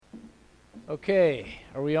Okay,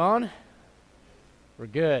 are we on? We're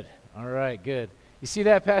good. All right, good. You see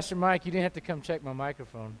that, Pastor Mike? You didn't have to come check my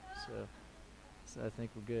microphone, so I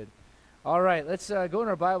think we're good. All right, let's go in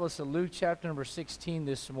our Bibles to Luke chapter number 16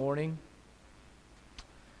 this morning.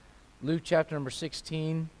 Luke chapter number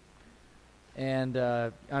 16, and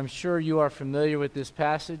I'm sure you are familiar with this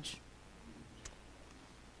passage.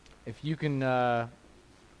 If you can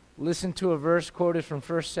listen to a verse quoted from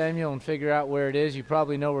 1 Samuel and figure out where it is, you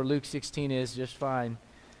probably know where Luke 16 is just fine.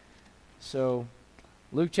 So,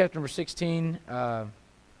 Luke chapter number 16,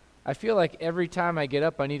 I feel like every time I get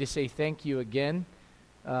up I need to say thank you again,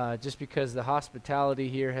 just because the hospitality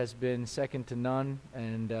here has been second to none,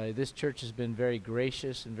 and this church has been very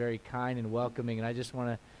gracious and very kind and welcoming, and I just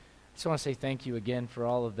want to say thank you again for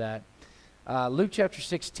all of that. Luke chapter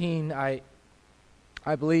 16, I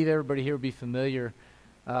believe everybody here will be familiar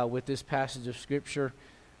with this passage of Scripture,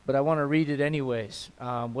 but I want to read it anyways.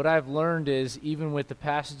 What I've learned is, even with the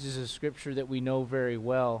passages of Scripture that we know very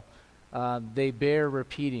well, they bear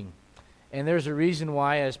repeating. And there's a reason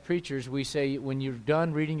why, as preachers, we say when you're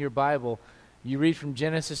done reading your Bible, you read from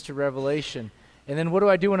Genesis to Revelation. And then what do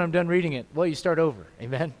I do when I'm done reading it? Well, you start over.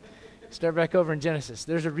 Amen? Start back over in Genesis.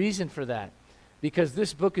 There's a reason for that, because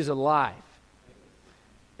this book is alive.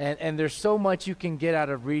 And there's so much you can get out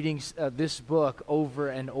of reading this book over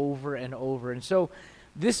and over and over. And so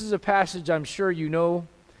this is a passage I'm sure you know,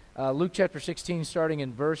 Luke chapter 16, starting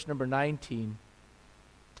in verse number 19.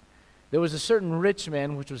 There was a certain rich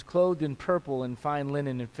man which was clothed in purple and fine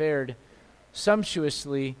linen and fared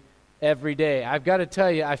sumptuously every day. I've got to tell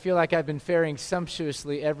you, I feel like I've been faring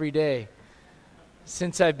sumptuously every day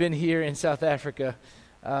since I've been here in South Africa.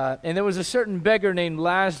 And there was a certain beggar named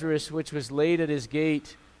Lazarus which was laid at his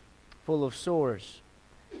gate, full of sores,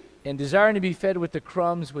 and desiring to be fed with the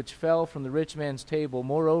crumbs which fell from the rich man's table.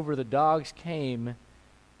 Moreover, the dogs came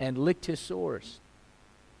and licked his sores.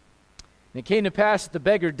 And it came to pass that the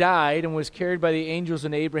beggar died and was carried by the angels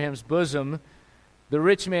in Abraham's bosom. The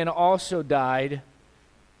rich man also died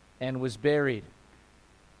and was buried.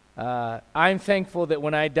 I'm thankful that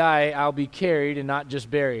when I die, I'll be carried and not just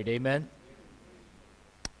buried. Amen?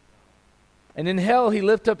 And in hell he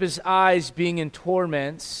lift up his eyes, being in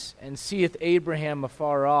torments, and seeth Abraham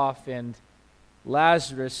afar off, and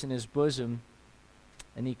Lazarus in his bosom.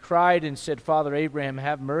 And he cried and said, Father Abraham,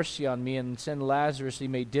 have mercy on me, and send Lazarus, he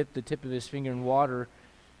may dip the tip of his finger in water,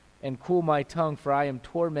 and cool my tongue, for I am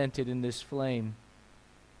tormented in this flame.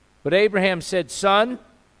 But Abraham said, Son,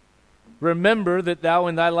 remember that thou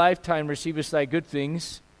in thy lifetime receivest thy good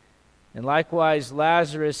things, and likewise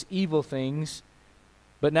Lazarus evil things.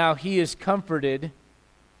 But now he is comforted,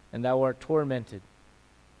 and thou art tormented.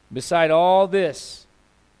 Beside all this,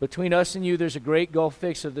 between us and you there's a great gulf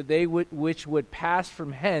fixed, so that they which would pass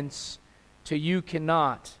from hence to you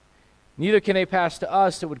cannot. Neither can they pass to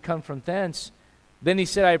us that would come from thence. Then he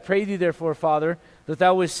said, I pray thee therefore, Father, that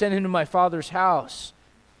thou wouldst send him to my father's house.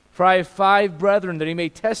 For I have 5 brethren, that he may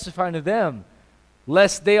testify unto them,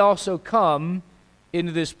 lest they also come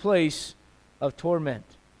into this place of torment.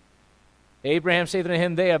 Abraham saith unto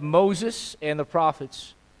him, They have Moses and the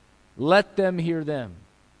prophets. Let them hear them.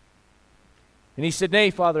 And he said, Nay,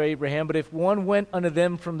 Father Abraham, but if one went unto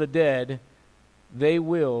them from the dead, they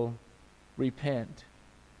will repent.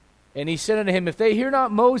 And he said unto him, If they hear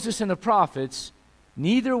not Moses and the prophets,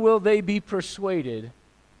 neither will they be persuaded,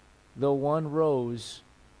 though one rose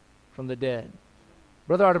from the dead.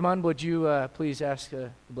 Brother Armand, would you please ask a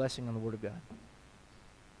blessing on the Word of God?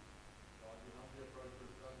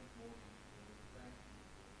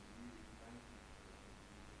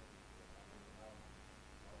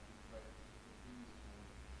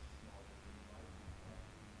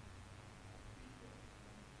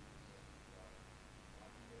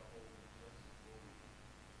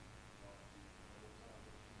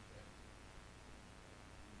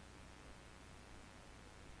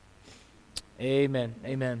 Amen.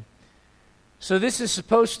 Amen. So this is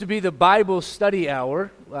supposed to be the Bible study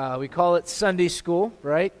hour. We call it Sunday school,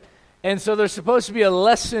 right? And so there's supposed to be a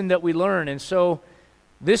lesson that we learn. And so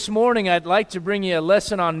this morning I'd like to bring you a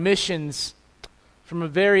lesson on missions from a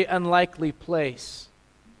very unlikely place.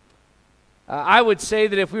 I would say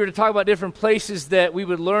that if we were to talk about different places that we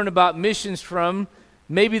would learn about missions from,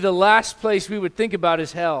 maybe the last place we would think about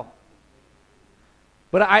is hell.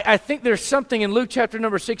 But I think there's something in Luke chapter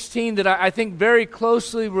number 16 that I think very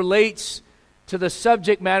closely relates to the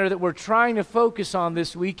subject matter that we're trying to focus on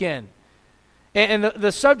this weekend. And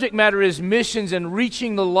the subject matter is missions and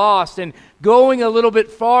reaching the lost and going a little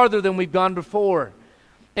bit farther than we've gone before.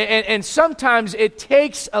 And sometimes it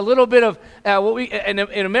takes a little bit of,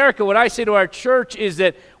 in America, what I say to our church is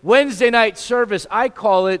that Wednesday night service, I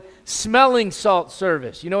call it smelling salt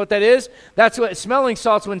service. You know what that is? That's what smelling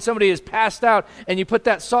salt's when somebody is passed out and you put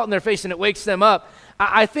that salt in their face and it wakes them up.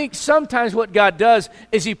 I think sometimes what God does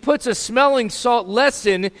is he puts a smelling salt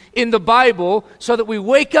lesson in the Bible so that we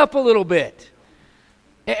wake up a little bit.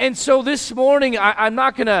 And so this morning, I'm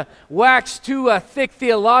not going to wax too thick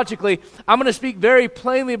theologically. I'm going to speak very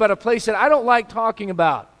plainly about a place that I don't like talking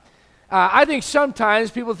about. I think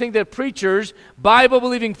sometimes people think that preachers,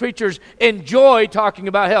 Bible-believing preachers, enjoy talking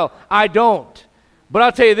about hell. I don't. But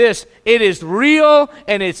I'll tell you this, it is real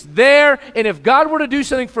and it's there. And if God were to do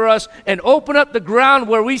something for us and open up the ground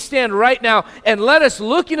where we stand right now and let us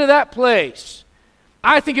look into that place,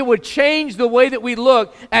 I think it would change the way that we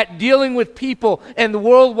look at dealing with people and the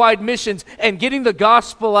worldwide missions and getting the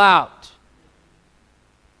gospel out.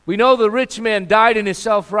 We know the rich man died in his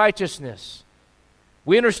self-righteousness.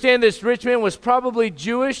 We understand this rich man was probably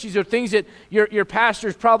Jewish. These are things that your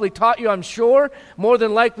pastors probably taught you, I'm sure. More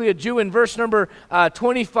than likely a Jew. In verse number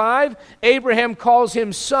 25, Abraham calls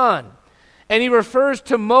him son. And he refers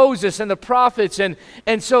to Moses and the prophets. And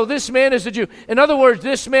so this man is a Jew. In other words,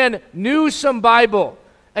 this man knew some Bible,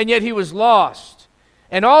 and yet he was lost.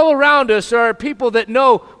 And all around us are people that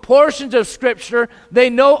know portions of Scripture. They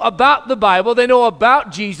know about the Bible. They know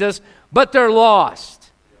about Jesus, but they're lost.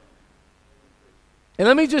 And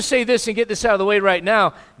let me just say this and get this out of the way right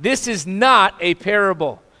now. This is not a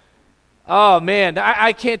parable. Oh, man,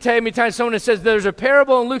 I can't tell you how many times someone says there's a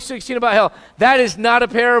parable in Luke 16 about hell. That is not a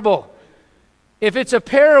parable. If it's a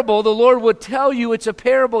parable, the Lord would tell you it's a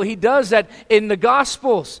parable. He does that in the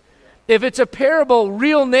Gospels. If it's a parable,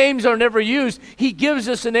 real names are never used. He gives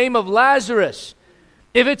us the name of Lazarus.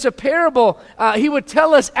 If it's a parable, he would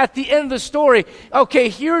tell us at the end of the story, okay,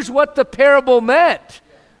 here's what the parable meant.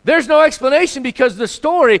 There's no explanation because the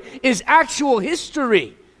story is actual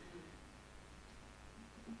history.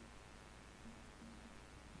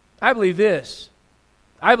 I believe this.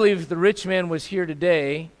 I believe if the rich man was here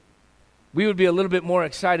today, we would be a little bit more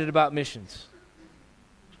excited about missions.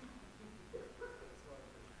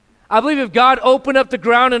 I believe if God opened up the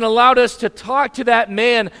ground and allowed us to talk to that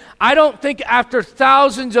man, I don't think after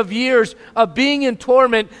thousands of years of being in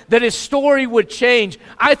torment that his story would change.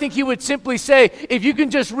 I think he would simply say, if you can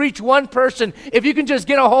just reach one person, if you can just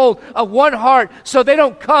get a hold of one heart so they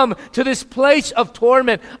don't come to this place of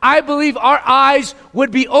torment, I believe our eyes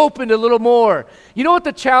would be opened a little more. You know what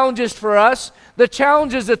the challenge is for us? The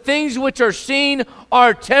challenge is the things which are seen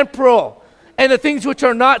are temporal. And the things which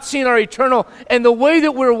are not seen are eternal. And the way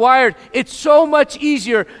that we're wired, it's so much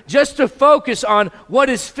easier just to focus on what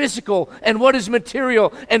is physical and what is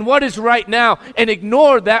material and what is right now and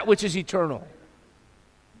ignore that which is eternal.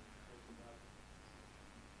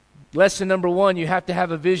 Lesson number 1, you have to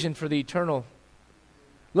have a vision for the eternal.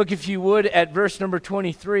 Look, if you would, at verse number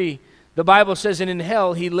 23. The Bible says, and in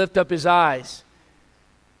hell he lift up his eyes.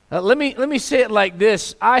 Let me say it like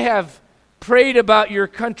this. I have prayed about your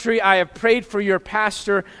country. I have prayed for your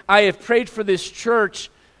pastor. I have prayed for this church.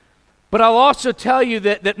 But I'll also tell you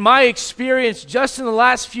that my experience just in the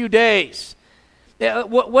last few days,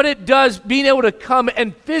 what it does, being able to come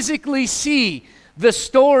and physically see the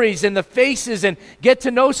stories and the faces and get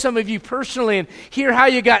to know some of you personally and hear how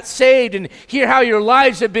you got saved and hear how your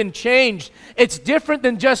lives have been changed. It's different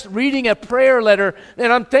than just reading a prayer letter,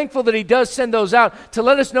 and I'm thankful that he does send those out to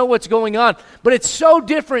let us know what's going on. But it's so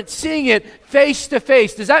different seeing it face to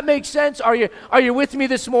face. Does that make sense? Are you with me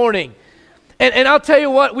this morning? And I'll tell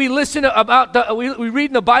you what, we listen about, we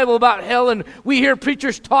read in the Bible about hell, and we hear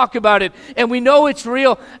preachers talk about it, and we know it's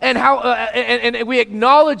real, and how and we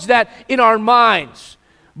acknowledge that in our minds.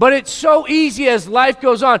 But it's so easy as life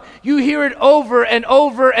goes on. You hear it over and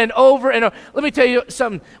over and over and over. Let me tell you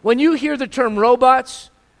something. When you hear the term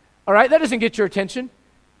robots, all right, that doesn't get your attention.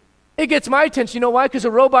 It gets my attention. You know why? Because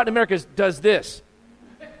a robot in America does this.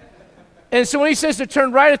 And so when he says to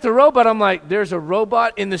turn right at the robot, I'm like, there's a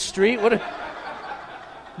robot in the street?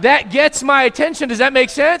 That gets my attention. Does that make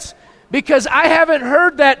sense? Because I haven't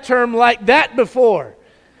heard that term like that before.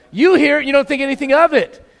 You hear it, you don't think anything of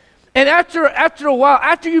it. And after a while,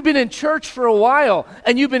 after you've been in church for a while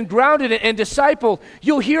and you've been grounded and discipled,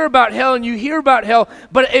 you'll hear about hell and you hear about hell.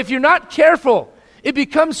 But if you're not careful, it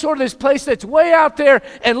becomes sort of this place that's way out there.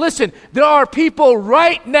 And listen, there are people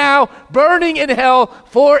right now burning in hell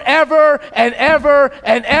forever and ever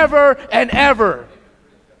and ever and ever.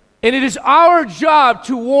 And it is our job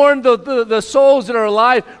to warn the souls that are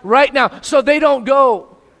alive right now so they don't go.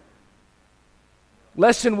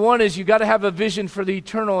 Lesson one is you got to have a vision for the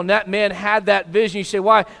eternal, and that man had that vision. You say,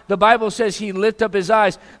 why? The Bible says he lifted up his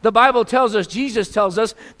eyes. The Bible tells us, Jesus tells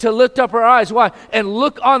us, to lift up our eyes. Why? And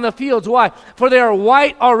look on the fields. Why? For they are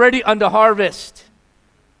white already unto harvest.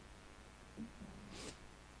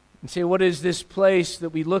 You say, what is this place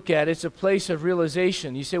that we look at? It's a place of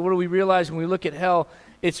realization. You say, what do we realize when we look at hell?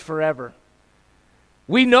 It's forever.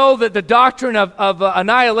 We know that the doctrine of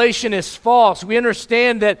annihilation is false. We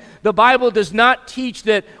understand that the Bible does not teach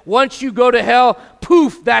that once you go to hell,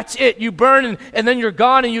 poof, that's it. You burn and then you're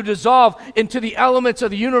gone and you dissolve into the elements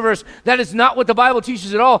of the universe. That is not what the Bible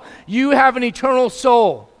teaches at all. You have an eternal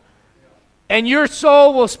soul. And your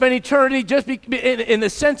soul will spend eternity just in the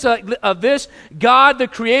sense of this. God, the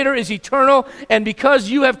Creator, is eternal. And because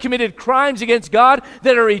you have committed crimes against God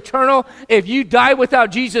that are eternal, if you die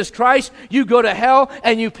without Jesus Christ, you go to hell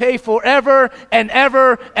and you pay forever and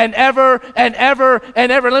ever and ever and ever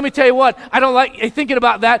and ever. Let me tell you what, I don't like thinking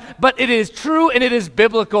about that, but it is true and it is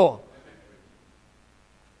biblical.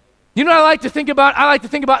 You know what I like to think about? I like to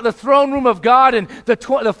think about the throne room of God and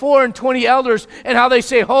the 4 and 20 elders and how they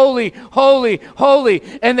say, holy, holy, holy,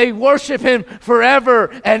 and they worship him forever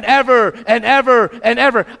and ever and ever and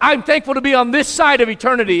ever. I'm thankful to be on this side of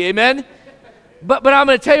eternity, amen? But I'm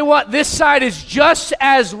going to tell you what, this side is just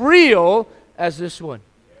as real as this one.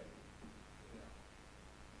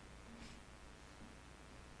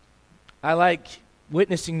 I like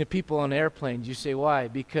witnessing to people on airplanes. You say, why?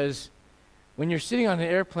 Because when you're sitting on an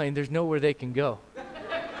airplane, there's nowhere they can go.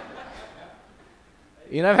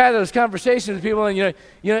 You know, I've had those conversations with people, and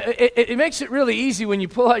it makes it really easy when you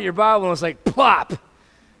pull out your Bible and it's like plop.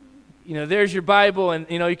 You know, there's your Bible, and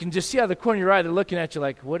you can just see out of the corner of your eye they're looking at you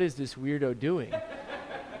like, what is this weirdo doing?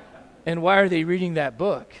 And why are they reading that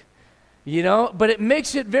book? But it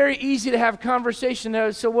makes it very easy to have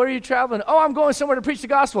conversation. So where are you traveling? Oh, I'm going somewhere to preach the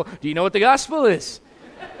gospel. Do you know what the gospel is?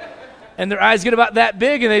 And their eyes get about that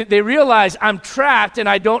big, and they realize I'm trapped and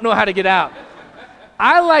I don't know how to get out.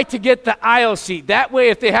 I like to get the aisle seat. That way,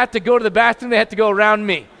 if they have to go to the bathroom, they have to go around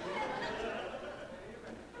me.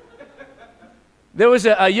 There was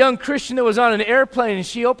a young Christian that was on an airplane, and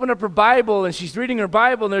she opened up her Bible, and she's reading her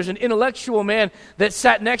Bible, and there's an intellectual man that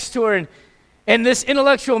sat next to her, and this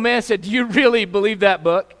intellectual man said, do you really believe that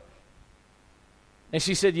book? And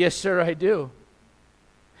she said, yes, sir, I do.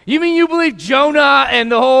 You mean you believe Jonah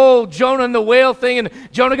and the whole Jonah and the whale thing, and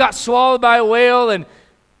Jonah got swallowed by a whale, and,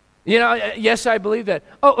 yes, I believe that.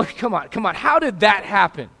 Oh, come on. How did that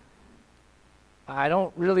happen? I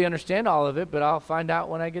don't really understand all of it, but I'll find out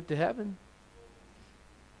when I get to heaven.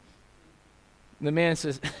 The man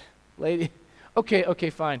says, lady, okay,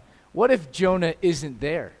 fine. What if Jonah isn't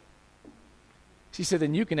there? She said,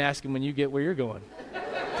 then you can ask him when you get where you're going.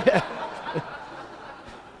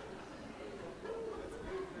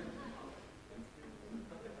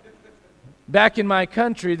 Back in my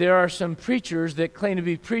country, there are some preachers that claim to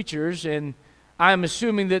be preachers, and I'm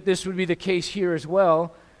assuming that this would be the case here as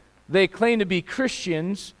well. They claim to be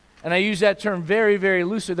Christians, and I use that term very, very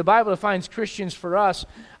loosely. The Bible defines Christians for us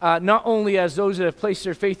not only as those that have placed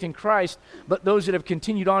their faith in Christ, but those that have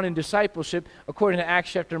continued on in discipleship, according to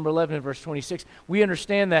Acts chapter number 11 and verse 26. We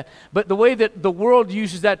understand that. But the way that the world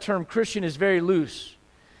uses that term Christian is very loose.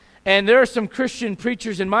 And there are some Christian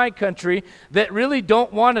preachers in my country that really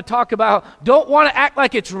don't want to act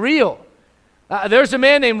like it's real. There's a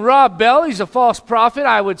man named Rob Bell. He's a false prophet,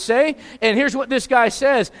 I would say. And here's what this guy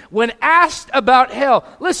says. When asked about hell,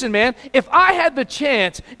 listen, man, if I had the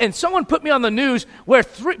chance and someone put me on the news where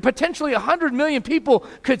potentially 100 million people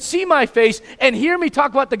could see my face and hear me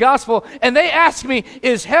talk about the gospel, and they ask me,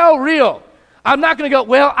 is hell real? I'm not going to go,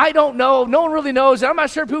 well, I don't know. No one really knows. I'm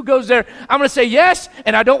not sure who goes there. I'm going to say yes,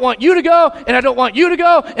 and I don't want you to go, and I don't want you to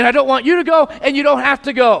go, and I don't want you to go, and you don't have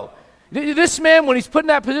to go. This man, when he's put in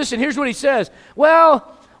that position, here's what he says.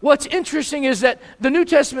 Well, what's interesting is that the New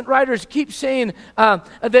Testament writers keep saying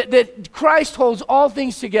that Christ holds all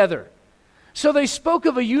things together. So they spoke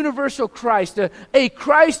of a universal Christ, a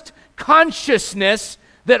Christ consciousness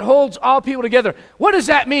that holds all people together. What does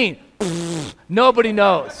that mean? Nobody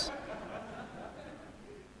knows.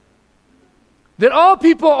 That all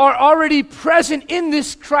people are already present in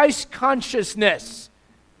this Christ consciousness.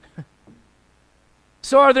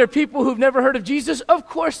 So are there people who've never heard of Jesus? Of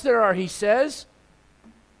course there are, he says.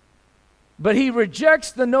 But he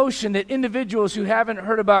rejects the notion that individuals who haven't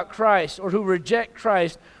heard about Christ or who reject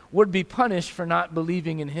Christ would be punished for not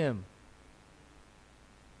believing in him.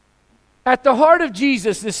 At the heart of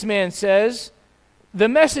Jesus, this man says, the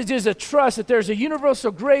message is a trust that there's a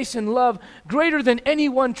universal grace and love greater than any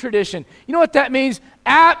one tradition. You know what that means?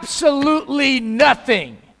 Absolutely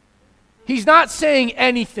nothing. He's not saying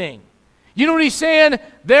anything. You know what he's saying?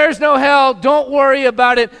 There's no hell. Don't worry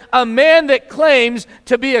about it. A man that claims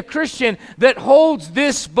to be a Christian that holds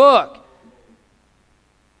this book.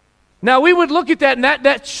 Now, we would look at that, and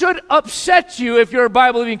that should upset you if you're a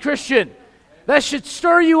Bible-believing Christian. That should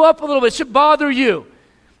stir you up a little bit. It should bother you.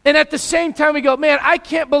 And at the same time, we go, man, I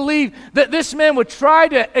can't believe that this man would try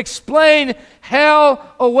to explain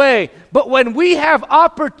hell away. But when we have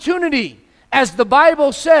opportunity, as the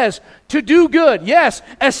Bible says, to do good, yes,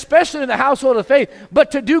 especially in the household of faith,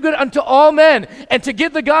 but to do good unto all men, and to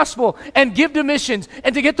give the gospel, and give to missions,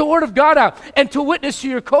 and to get the word of God out, and to witness to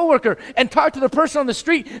your coworker, and talk to the person on the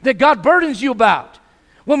street that God burdens you about.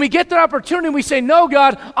 When we get that opportunity, we say, no,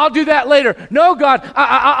 God, I'll do that later. No, God,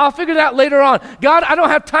 I'll figure that later on. God, I don't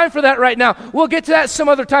have time for that right now. We'll get to that some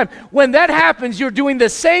other time. When that happens, you're doing the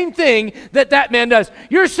same thing that man does.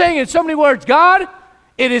 You're saying in so many words, God,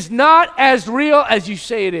 it is not as real as you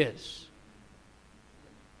say it is.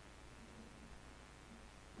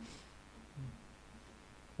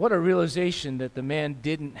 What a realization that the man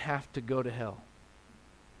didn't have to go to hell.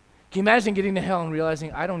 Can you imagine getting to hell and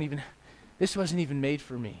realizing, this wasn't even made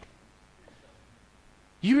for me?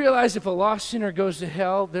 You realize if a lost sinner goes to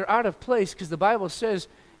hell, they're out of place because the Bible says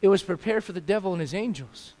it was prepared for the devil and his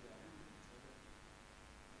angels.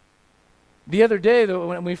 The other day, though,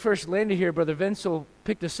 when we first landed here, Brother Wenzel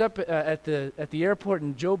picked us up at the airport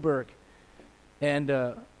in Joburg. And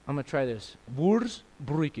I'm going to try this.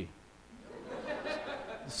 Wurzbrücke.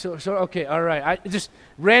 So okay, all right. I just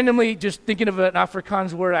randomly just thinking of an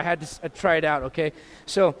Afrikaans word, I had to try it out, okay?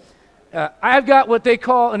 So I've got what they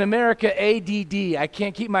call in America ADD. I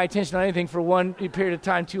can't keep my attention on anything for one period of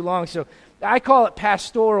time too long. So I call it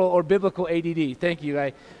pastoral or biblical ADD. Thank you.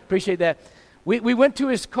 I appreciate that. We went to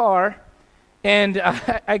his car, and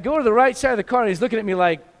I go to the right side of the car, and he's looking at me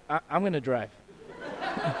like, I'm going to drive.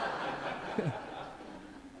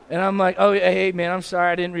 And I'm like, oh, hey, man, I'm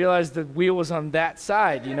sorry. I didn't realize the wheel was on that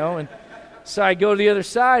side, And so I go to the other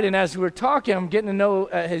side, and as we're talking, I'm getting to know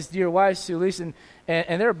his dear wife, Sulis, and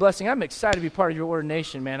they're a blessing. I'm excited to be part of your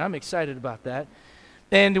ordination, man. I'm excited about that.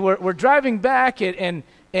 And we're driving back, and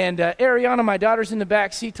Ariana, my daughter's in the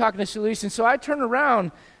back seat talking to Sulis, and so I turn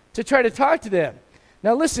around to try to talk to them.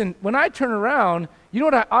 Now, listen, when I turn around, you know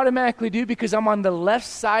what I automatically do because I'm on the left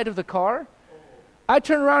side of the car? I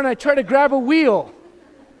turn around and I try to grab a wheel.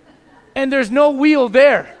 And there's no wheel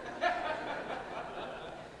there.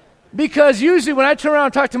 Because usually when I turn around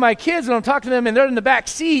and talk to my kids and I'm talking to them and they're in the back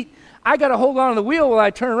seat, I got to hold on to the wheel while I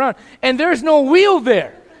turn around. And there's no wheel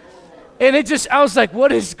there. And I was like,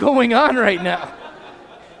 what is going on right now?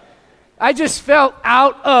 I just felt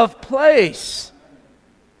out of place.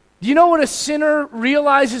 Do you know what a sinner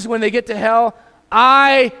realizes when they get to hell?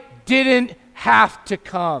 I didn't have to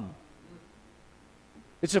come.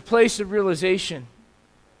 It's a place of realization.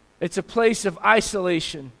 It's a place of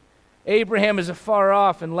isolation. Abraham is afar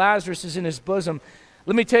off and Lazarus is in his bosom.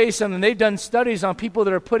 Let me tell you something. They've done studies on people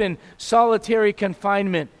that are put in solitary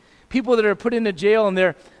confinement, people that are put into jail and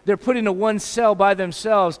they're put into one cell by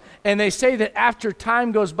themselves. And they say that after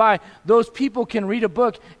time goes by, those people can read a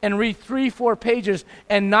book and read 3-4 pages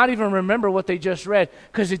and not even remember what they just read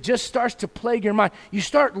because it just starts to plague your mind. You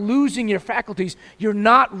start losing your faculties. You're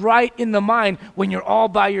not right in the mind when you're all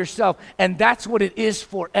by yourself. And that's what it is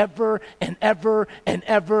forever and ever and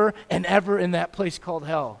ever and ever in that place called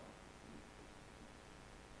hell.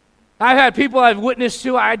 I've had people I've witnessed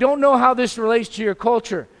to. I don't know how this relates to your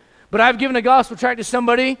culture. But I've given a gospel tract to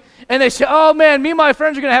somebody, and they say, oh, man, me and my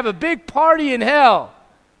friends are going to have a big party in hell.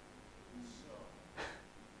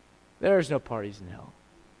 There's no parties in hell.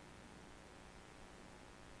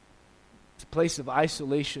 It's a place of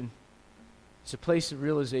isolation. It's a place of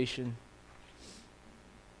realization.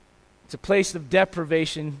 It's a place of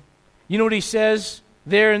deprivation. You know what he says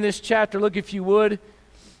there in this chapter? Look, if you would,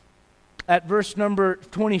 at verse number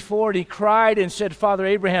 24. And he cried and said, Father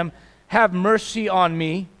Abraham, have mercy on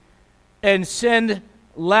me, and send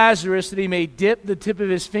Lazarus that he may dip the tip of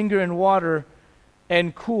his finger in water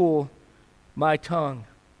and cool my tongue.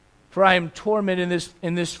 For I am tormented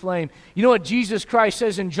in this flame. You know what Jesus Christ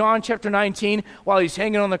says in John chapter 19 while he's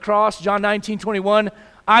hanging on the cross? John 19:21.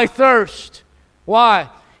 I thirst. Why?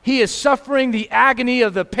 He is suffering the agony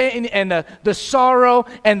of the pain and the sorrow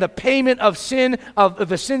and the payment of sin, of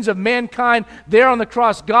the sins of mankind there on the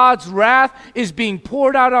cross. God's wrath is being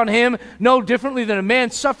poured out on him, no differently than a man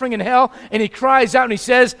suffering in hell. And he cries out and he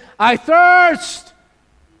says, I thirst.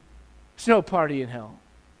 There's no party in hell.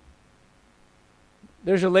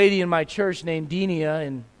 There's a lady in my church named Denia,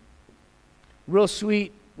 and real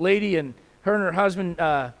sweet lady, and her husband,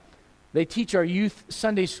 they teach our youth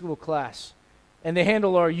Sunday school class. And they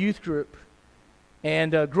handle our youth group.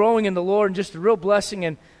 and growing in the Lord, and just a real blessing.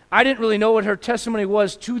 And I didn't really know what her testimony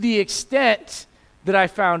was to the extent that I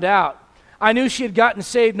found out. I knew she had gotten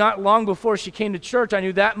saved not long before she came to church. I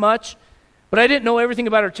knew that much. But I didn't know everything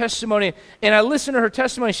about her testimony. And I listened to her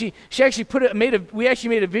testimony. She actually we actually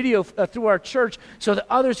made a video through our church so that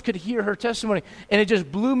others could hear her testimony. And it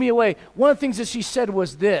just blew me away. One of the things that she said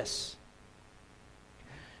was this.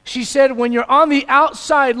 She said, when you're on the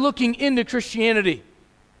outside looking into Christianity,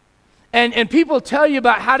 and people tell you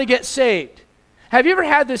about how to get saved. Have you ever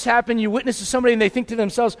had this happen? You witness to somebody and they think to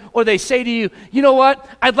themselves, or they say to you, you know what?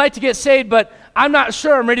 I'd like to get saved, but I'm not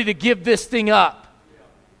sure I'm ready to give this thing up.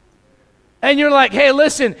 And you're like, hey,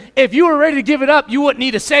 listen, if you were ready to give it up, you wouldn't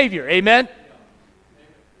need a Savior. Amen?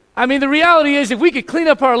 I mean, the reality is if we could clean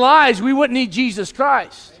up our lives, we wouldn't need Jesus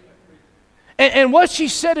Christ. And what she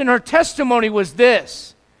said in her testimony was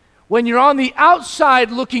this. When you're on the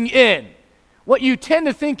outside looking in, what you tend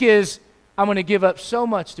to think is, I'm going to give up so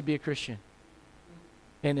much to be a Christian.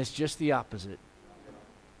 And it's just the opposite.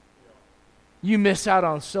 You miss out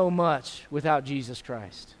on so much without Jesus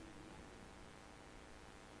Christ.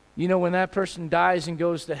 You know, when that person dies and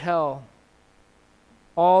goes to hell,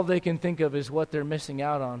 all they can think of is what they're missing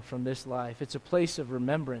out on from this life. It's a place of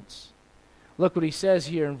remembrance. Look what he says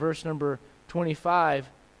here in verse number 25.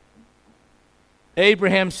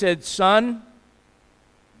 Abraham said, son,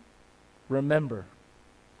 remember.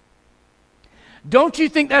 Don't you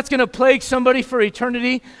think that's going to plague somebody for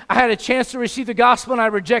eternity? I had a chance to receive the gospel and I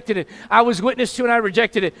rejected it. I was witness to and I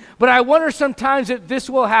rejected it. But I wonder sometimes that this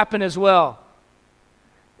will happen as well.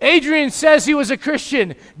 Adrian says he was a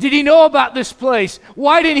Christian. Did he know about this place?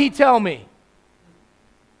 Why didn't he tell me?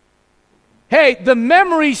 Hey, the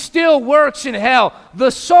memory still works in hell.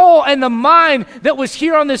 The soul and the mind that was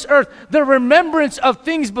here on this earth, the remembrance of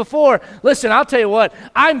things before. Listen, I'll tell you what,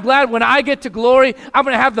 I'm glad when I get to glory, I'm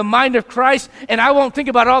going to have the mind of Christ, and I won't think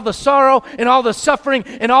about all the sorrow and all the suffering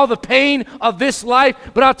and all the pain of this life.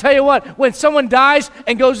 But I'll tell you what, when someone dies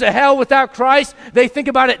and goes to hell without Christ, they think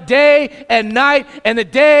about it day and night and the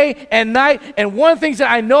day and night. And one of the things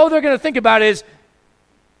that I know they're going to think about is,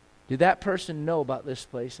 did that person know about this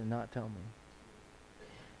place and not tell me?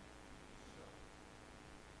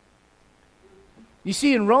 You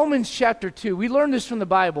see, in Romans chapter 2, we learn this from the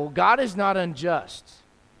Bible. God is not unjust.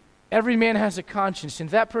 Every man has a conscience, and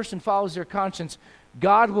if that person follows their conscience,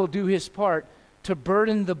 God will do his part to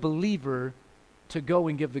burden the believer to go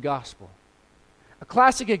and give the gospel. A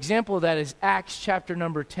classic example of that is Acts chapter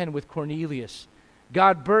number 10 with Cornelius.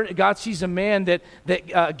 God sees a man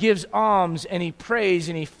that gives alms, and he prays,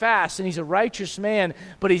 and he fasts, and he's a righteous man,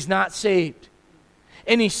 but he's not saved.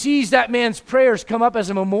 And he sees that man's prayers come up as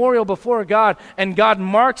a memorial before God, and God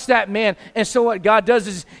marks that man. And so what God does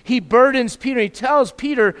is he burdens Peter. He tells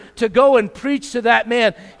Peter to go and preach to that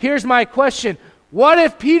man. Here's my question. What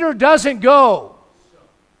if Peter doesn't go?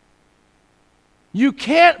 You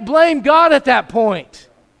can't blame God at that point.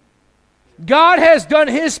 God has done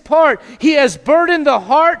his part. He has burdened the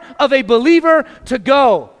heart of a believer to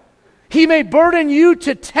go. He may burden you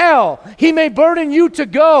to tell. He may burden you to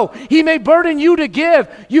go. He may burden you to give.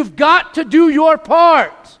 You've got to do your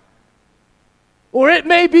part. Or it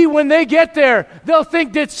may be when they get there, they'll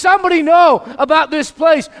think, did somebody know about this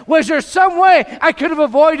place? Was there some way I could have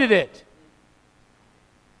avoided it?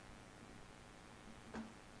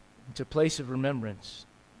 It's a place of remembrance.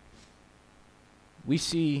 We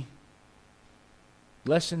see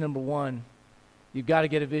lesson number 1, you've got to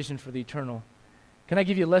get a vision for the eternal. Can I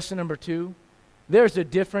give you lesson number 2? There's a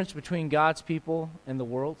difference between God's people and the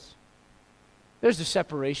world's. There's a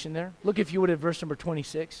separation there. Look, if you would, at verse number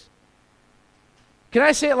 26. Can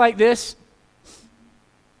I say it like this?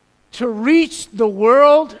 To reach the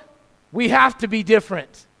world, we have to be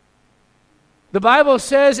different. The Bible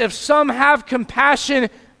says, if some have compassion,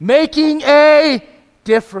 making a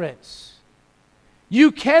difference.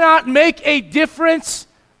 You cannot make a difference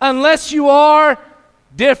unless you are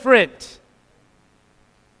different.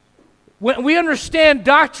 When we understand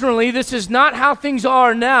doctrinally, this is not how things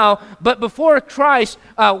are now, but before Christ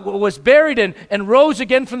was buried and rose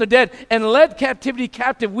again from the dead and led captivity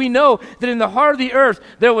captive, we know that in the heart of the earth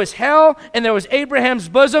there was hell and there was Abraham's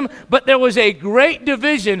bosom, but there was a great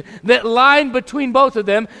division that lined between both of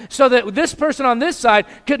them, so that this person on this side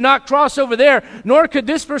could not cross over there, nor could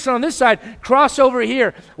this person on this side cross over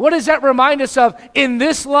here. What does that remind us of in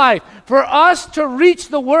this life? For us to reach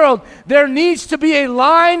the world, there needs to be a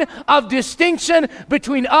line of distinction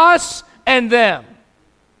between us and them.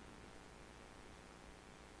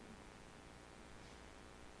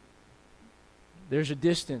 There's a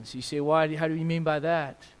distance. You say, why? How do you mean by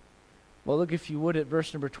that? Well, look, if you would, at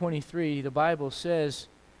verse number 23. The Bible says,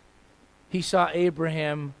 he saw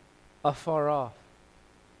Abraham afar off.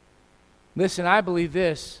 Listen, I believe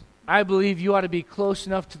this. I believe you ought to be close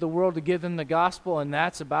enough to the world to give them the gospel, and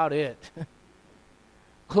that's about it.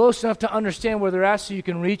 Close enough to understand where they're at so you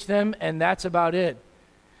can reach them, and that's about it.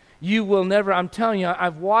 You will never, I'm telling you,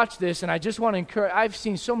 I've watched this, and I just want to encourage, I've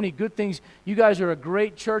seen so many good things. You guys are a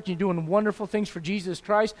great church, and you're doing wonderful things for Jesus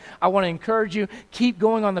Christ. I want to encourage you, keep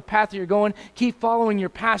going on the path that you're going. Keep following your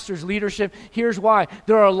pastor's leadership. Here's why.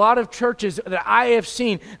 There are a lot of churches that I have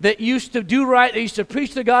seen that used to do right, they used to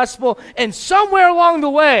preach the gospel, and somewhere along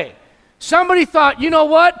the way, somebody thought, you know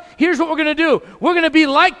what? Here's what we're going to do. We're going to be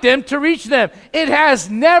like them to reach them. It has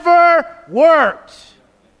never worked.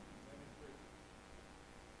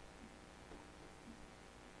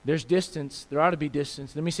 There's distance. There ought to be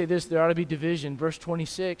distance. Let me say this. There ought to be division. Verse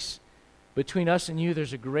 26, between us and you,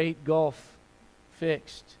 there's a great gulf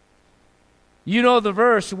fixed. You know the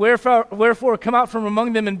verse, wherefore come out from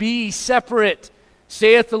among them and be ye separate,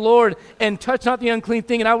 saith the Lord, and touch not the unclean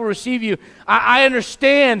thing, and I will receive you. I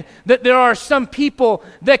understand that there are some people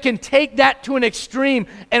that can take that to an extreme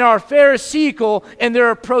and are pharisaical in their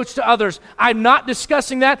approach to others. I'm not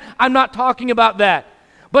discussing that. I'm not talking about that.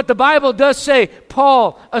 But the Bible does say,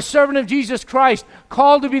 Paul, a servant of Jesus Christ,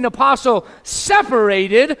 called to be an apostle,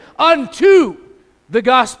 separated unto the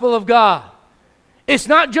gospel of God. It's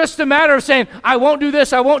not just a matter of saying, I won't do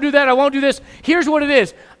this, I won't do that, I won't do this. Here's what it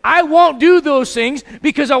is. I won't do those things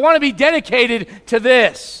because I want to be dedicated to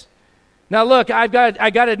this. Now look, I got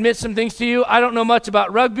to admit some things to you. I don't know much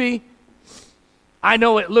about rugby. I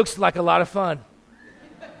know it looks like a lot of fun.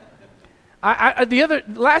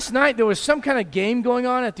 Last night there was some kind of game going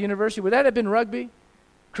on at the university. Would that have been rugby?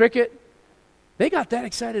 Cricket? They got that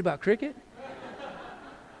excited about cricket?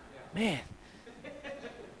 Man.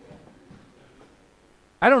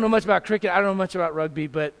 I don't know much about cricket. I don't know much about rugby,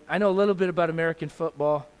 but I know a little bit about American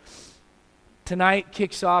football. Today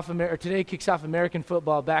kicks off American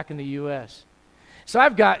football back in the U.S. So I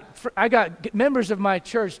got members of my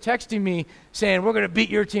church texting me saying, we're going to beat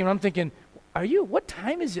your team. I'm thinking, what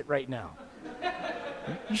time is it right now?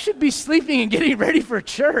 You should be sleeping and getting ready for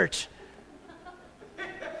church.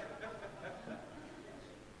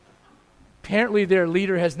 Apparently their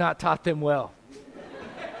leader has not taught them well.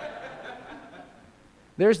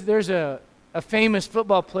 There's a famous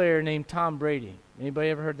football player named Tom Brady. Anybody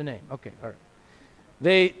ever heard the name? Okay, all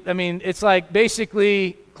right. It's like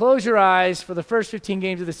basically close your eyes for the first 15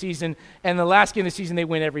 games of the season, and the last game of the season they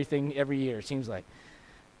win everything every year, it seems like.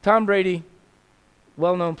 Tom Brady,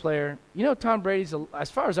 well-known player. You know, Tom Brady's, as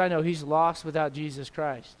far as I know, he's lost without Jesus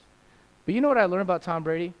Christ. But you know what I learned about Tom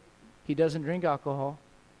Brady? He doesn't drink alcohol.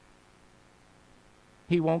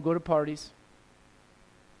 He won't go to parties.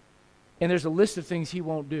 And there's a list of things he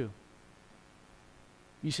won't do.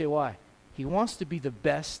 You say, why? He wants to be the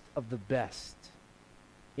best of the best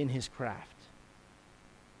in his craft.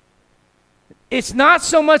 It's not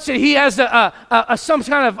so much that he has some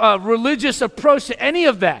kind of religious approach to any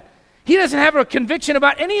of that. He doesn't have a conviction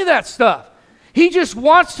about any of that stuff. He just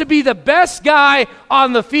wants to be the best guy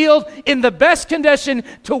on the field in the best condition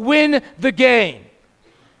to win the game.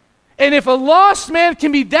 And if a lost man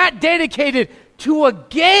can be that dedicated to a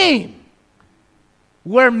game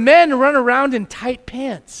where men run around in tight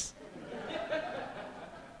pants,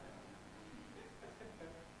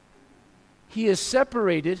 he is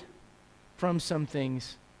separated from some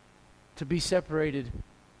things to be separated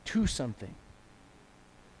to something.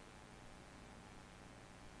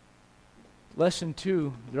 Lesson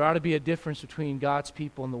 2, there ought to be a difference between God's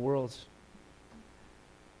people and the world's.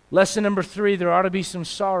 Lesson number 3, there ought to be some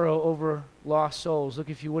sorrow over lost souls. Look,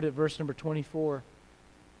 if you would, at verse number 24.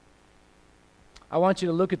 I want you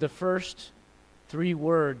to look at the first 3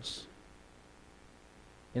 words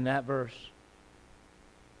in that verse.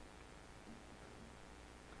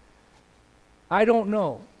 I don't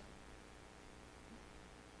know.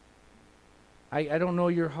 I don't know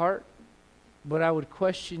your heart. But I would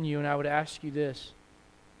question you and I would ask you this.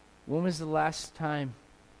 When was the last time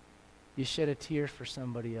you shed a tear for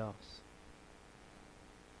somebody else?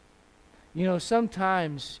 You know,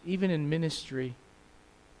 sometimes, even in ministry,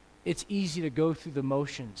 it's easy to go through the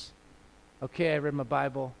motions. Okay, I read my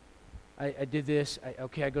Bible. I did this.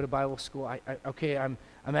 I go to Bible school. I'm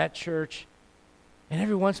at church. And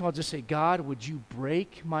every once in a while I'll just say, God, would you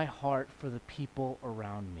break my heart for the people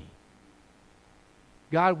around me?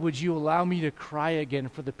 God, would you allow me to cry again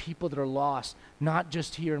for the people that are lost, not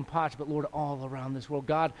just here in Potch, but Lord, all around this world.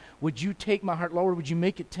 God, would you take my heart, Lord, would you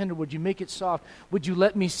make it tender? Would you make it soft? Would you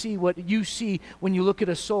let me see what you see when you look at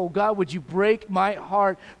a soul? God, would you break my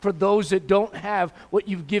heart for those that don't have what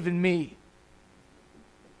you've given me?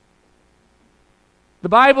 The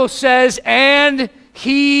Bible says, and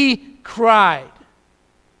he cried.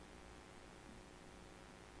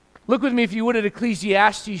 Look with me, if you would, at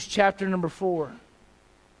Ecclesiastes chapter number 4.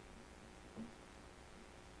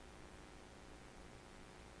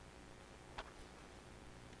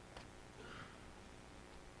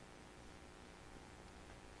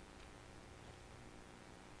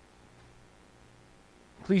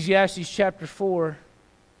 Ecclesiastes chapter 4.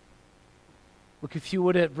 Look, if you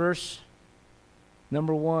would, at verse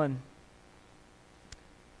number 1.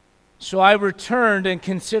 So I returned and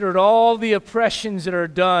considered all the oppressions that are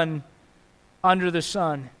done under the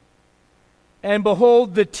sun. And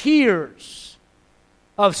behold, the tears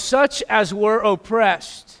of such as were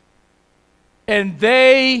oppressed, and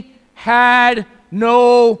they had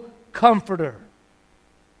no comforter.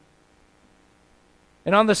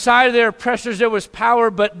 And on the side of their oppressors there was power,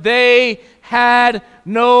 but they had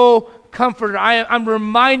no comforter. I'm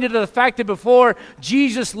reminded of the fact that before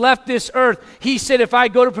Jesus left this earth, he said, if I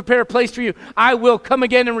go to prepare a place for you, I will come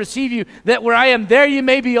again and receive you, that where I am, there you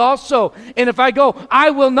may be also. And if I go, I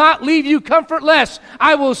will not leave you comfortless.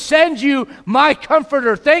 I will send you my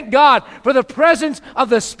comforter. Thank God for the presence of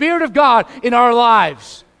the Spirit of God in our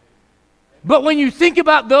lives. But when you think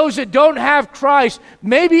about those that don't have Christ,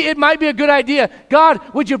 maybe it might be a good idea. God,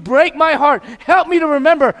 would you break my heart? Help me to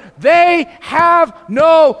remember they have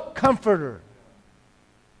no comforter.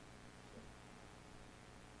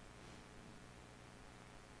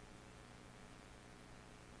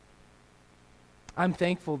 I'm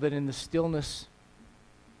thankful that in the stillness,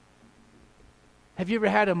 have you ever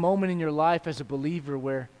had a moment in your life as a believer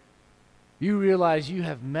where you realize you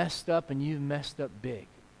have messed up and you've messed up big?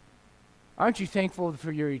 Aren't you thankful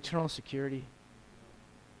for your eternal security?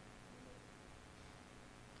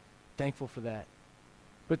 Thankful for that.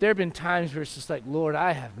 But there have been times where it's just like, Lord,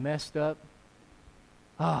 I have messed up.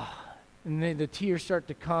 And then the tears start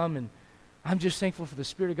to come, and I'm just thankful for the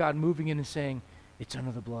Spirit of God moving in and saying, it's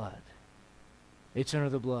under the blood. It's under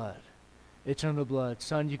the blood. It's under the blood.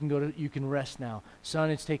 Son, you can rest now. Son,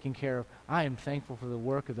 it's taken care of. I am thankful for the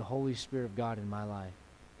work of the Holy Spirit of God in my life.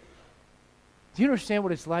 Do you understand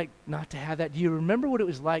what it's like not to have that? Do you remember what it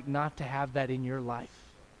was like not to have that in your life?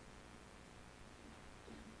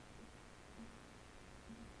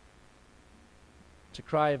 It's a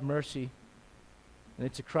cry of mercy, and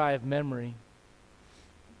it's a cry of memory.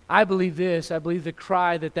 I believe this. I believe the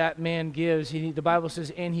cry that man gives, the Bible says,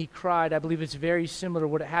 and he cried. I believe it's very similar to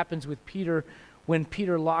what happens with Peter when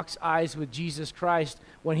Peter locks eyes with Jesus Christ,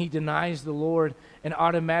 when he denies the Lord, and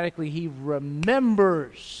automatically he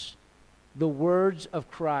remembers the words of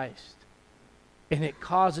Christ, and it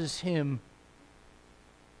causes him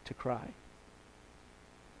to cry.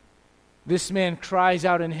 This man cries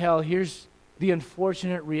out in hell. Here's the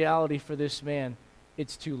unfortunate reality for this man.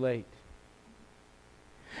 It's too late.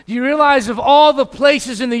 Do you realize of all the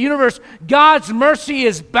places in the universe, God's mercy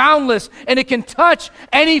is boundless, and it can touch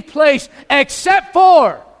any place except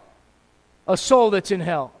for a soul that's in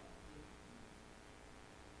hell?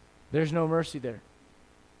 There's no mercy there.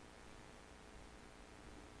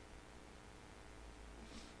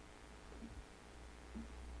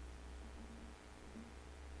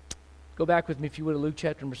 Go back with me, if you would, to Luke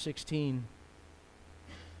chapter number 16.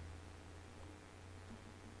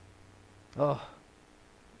 Oh,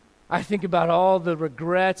 I think about all the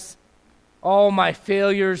regrets, all my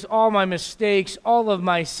failures, all my mistakes, all of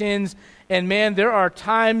my sins. And man, there are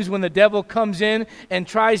times when the devil comes in and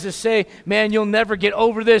tries to say, man, you'll never get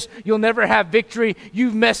over this. You'll never have victory.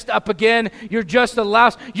 You've messed up again. You're just a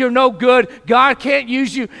louse. You're no good. God can't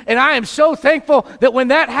use you. And I am so thankful that when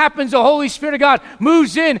that happens, the Holy Spirit of God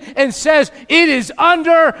moves in and says, it is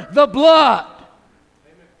under the blood.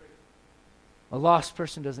 A lost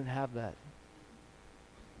person doesn't have that.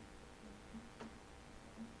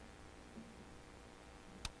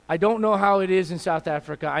 I don't know how it is in South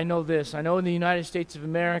Africa. I know this. I know in the United States of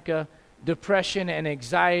America, depression and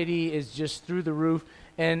anxiety is just through the roof.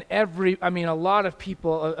 And a lot of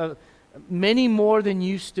people, many more than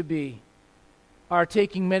used to be, are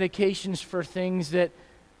taking medications for things that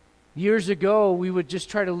years ago we would just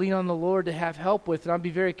try to lean on the Lord to have help with. And I'll be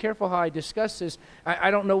very careful how I discuss this.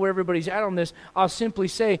 I don't know where everybody's at on this. I'll simply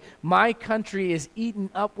say my country is eaten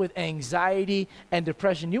up with anxiety and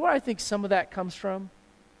depression. You know where I think some of that comes from?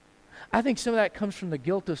 I think some of that comes from the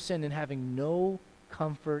guilt of sin and having no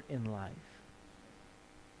comfort in life.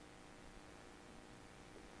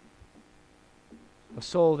 A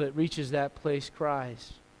soul that reaches that place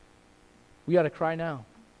cries. We ought to cry now.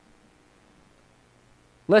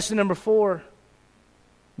 Lesson number 4.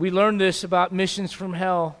 We learned this about missions from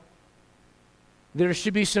hell. There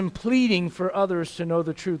should be some pleading for others to know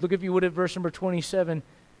the truth. Look, if you would, at verse number 27.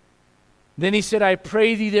 Then he said, I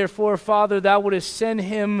pray thee therefore, Father, thou wouldest send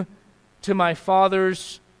him to my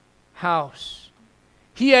father's house.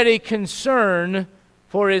 He had a concern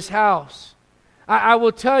for his house. I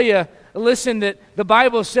will tell you, listen, that the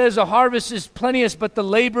Bible says the harvest is plenteous, but the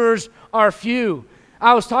laborers are few.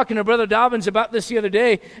 I was talking to Brother Dobbins about this the other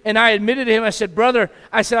day, and I admitted to him, I said, brother,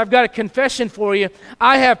 I've got a confession for you.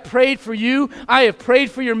 I have prayed for you. I have prayed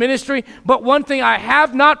for your ministry. But one thing I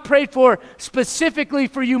have not prayed for specifically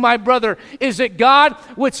for you, my brother, is that God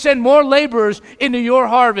would send more laborers into your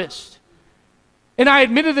harvest. And I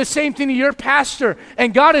admitted the same thing to your pastor.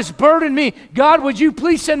 And God has burdened me. God, would you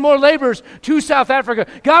please send more laborers to South Africa?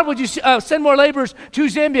 God, would you send more laborers to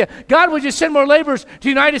Zambia? God, would you send more laborers to the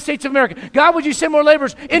United States of America? God, would you send more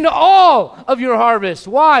laborers into all of your harvest?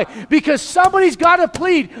 Why? Because somebody's got to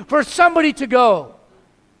plead for somebody to go.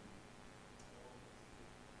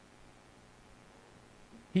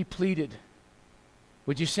 He pleaded,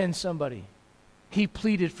 would you send somebody? He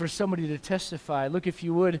pleaded for somebody to testify. Look, if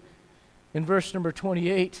you would, in verse number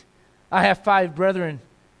 28, I have 5 brethren.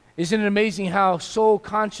 Isn't it amazing how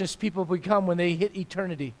soul-conscious people become when they hit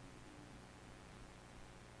eternity?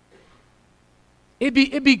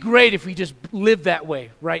 It'd be great if we just lived that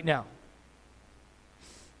way right now.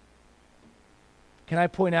 Can I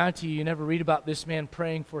point out to you, you never read about this man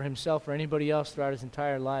praying for himself or anybody else throughout his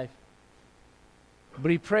entire life.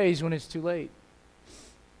 But he prays when it's too late.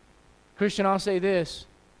 Christian, I'll say this.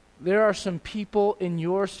 There are some people in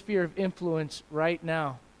your sphere of influence right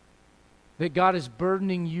now that God is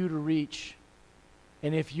burdening you to reach.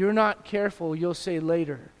 And if you're not careful, you'll say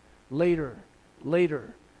later, later,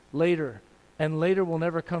 later, later. And later will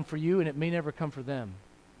never come for you, and it may never come for them.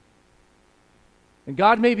 And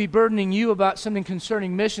God may be burdening you about something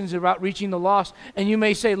concerning missions, about reaching the lost, and you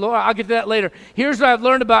may say, Lord, I'll get to that later. Here's what I've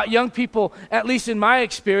learned about young people, at least in my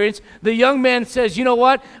experience. The young man says, you know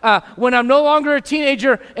what? When I'm no longer a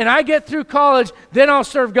teenager and I get through college, then I'll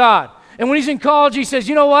serve God. And when he's in college, he says,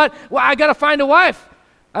 you know what? Well, I got to find a wife.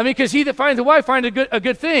 I mean, because he that finds a wife finds a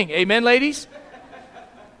good thing. Amen, ladies?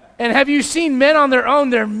 And have you seen men on their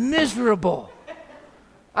own? They're miserable.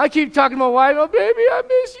 I keep talking to my wife, oh, baby, I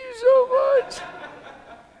miss you so much.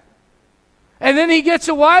 And then he gets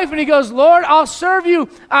a wife and he goes, Lord, I'll serve you.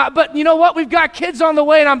 But you know what? We've got kids on the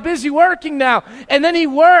way and I'm busy working now. And then he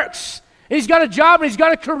works. And he's got a job and he's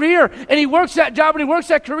got a career. And he works that job and he works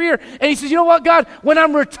that career. And he says, you know what, God? When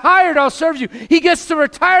I'm retired, I'll serve you. He gets to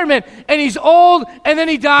retirement and he's old and then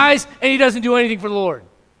he dies and he doesn't do anything for the Lord.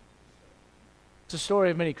 It's a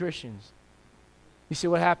story of many Christians. You see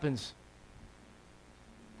what happens?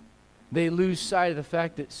 They lose sight of the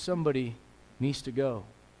fact that somebody needs to go.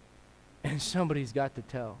 And somebody's got to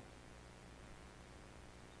tell.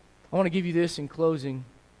 I want to give you this in closing.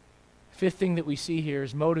 5th thing that we see here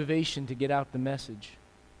is motivation to get out the message.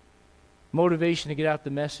 Motivation to get out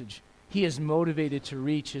the message. He is motivated to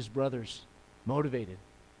reach his brothers. Motivated.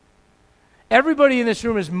 Everybody in this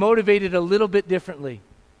room is motivated a little bit differently.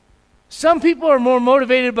 Some people are more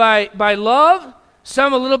motivated by love.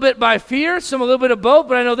 Some a little bit by fear, some a little bit of both,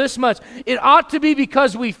 but I know this much. It ought to be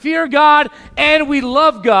because we fear God and we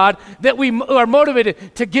love God that we are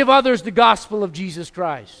motivated to give others the gospel of Jesus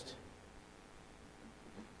Christ.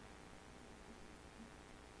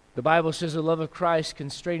 The Bible says the love of Christ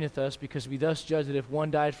constraineth us because we thus judge that if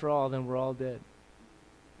one died for all, then we're all dead.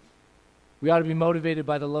 We ought to be motivated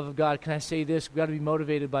by the love of God. Can I say this? We ought to be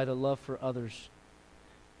motivated by the love for others.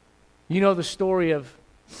 You know the story of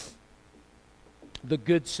the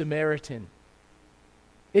Good Samaritan.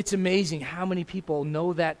 It's amazing how many people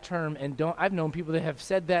know that term and don't. I've known people that have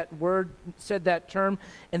said that word, said that term,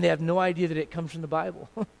 and they have no idea that it comes from the Bible.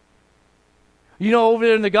 You know, over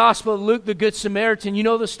there in the Gospel of Luke, the Good Samaritan, you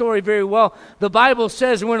know the story very well. The Bible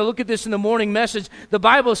says, and we're going to look at this in the morning message, the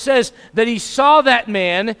Bible says that he saw that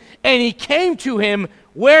man and he came to him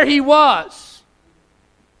where he was.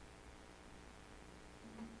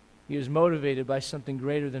 He was motivated by something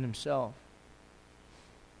greater than himself.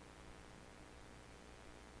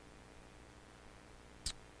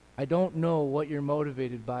 I don't know what you're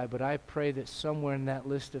motivated by, but I pray that somewhere in that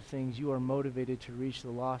list of things you are motivated to reach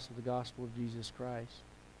the lost of the gospel of Jesus Christ.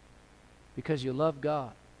 Because you love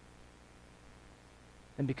God.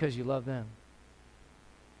 And because you love them.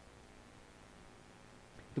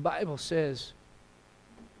 The Bible says,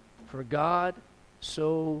 for God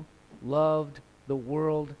so loved the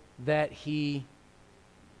world that he...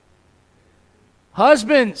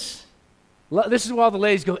 Husbands! This is why all the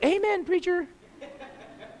ladies go, amen, preacher.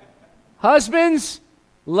 Husbands,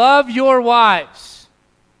 love your wives.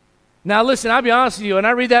 Now listen, I'll be honest with you. When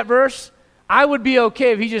I read that verse, I would be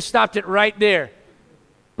okay if he just stopped it right there.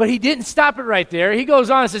 But he didn't stop it right there. He goes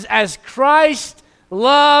on and says, as Christ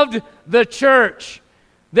loved the church.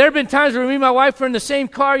 There have been times where me and my wife were in the same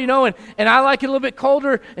car, and I like it a little bit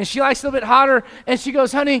colder, and she likes it a little bit hotter, and she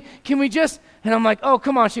goes, honey, can we just, and I'm like, oh,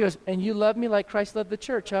 come on. She goes, and you love me like Christ loved the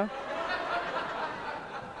church, huh?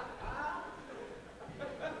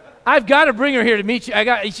 I've got to bring her here to meet you.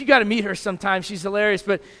 You got to meet her sometime. She's hilarious,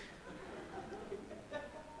 but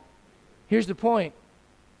here's the point.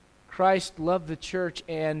 Christ loved the church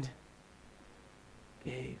and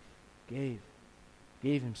gave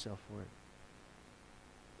himself for it.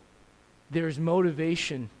 There's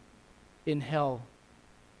motivation in hell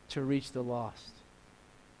to reach the lost.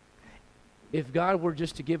 If God were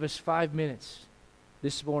just to give us 5 minutes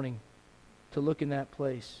this morning to look in that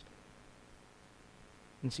place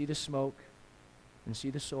and see the smoke and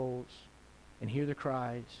see the souls and hear the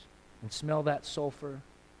cries and smell that sulfur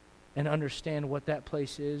and understand what that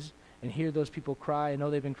place is and hear those people cry. I know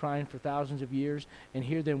they've been crying for thousands of years, and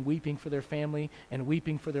hear them weeping for their family and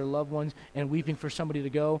weeping for their loved ones and weeping for somebody to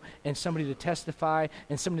go and somebody to testify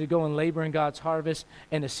and somebody to go and labor in God's harvest,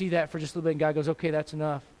 and to see that for just a little bit, and God goes, okay, that's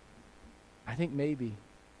enough. I think maybe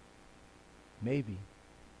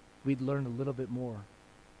we'd learn a little bit more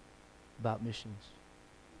about missions.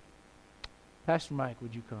 Pastor Mike,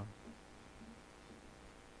 would you come?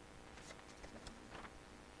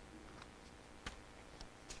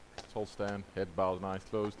 Let's all stand, head bowed and eyes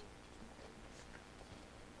closed.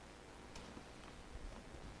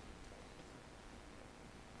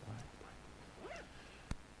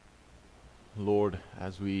 Lord,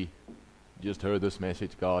 as we just heard this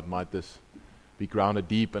message, God, might this be grounded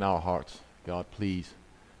deep in our hearts. God, please,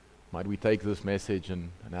 might we take this message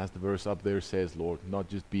and as the verse up there says, Lord, not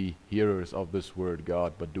just be hearers of this word,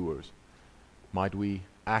 God, but doers. Might we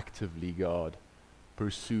actively, God,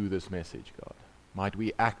 pursue this message, God. Might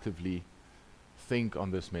we actively think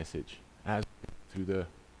on this message as through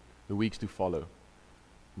the weeks to follow.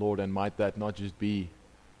 Lord, and might that not just be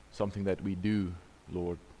something that we do,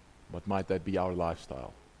 Lord, but might that be our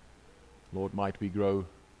lifestyle. Lord, might we grow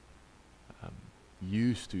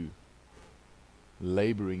used to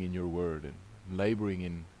laboring in your word and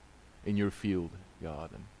laboring in your field, God.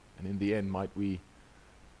 And in the end, might we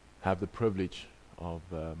have the privilege of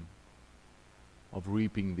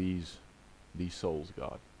reaping these souls,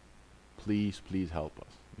 God. Please help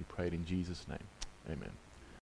us. We pray it in Jesus' name. Amen.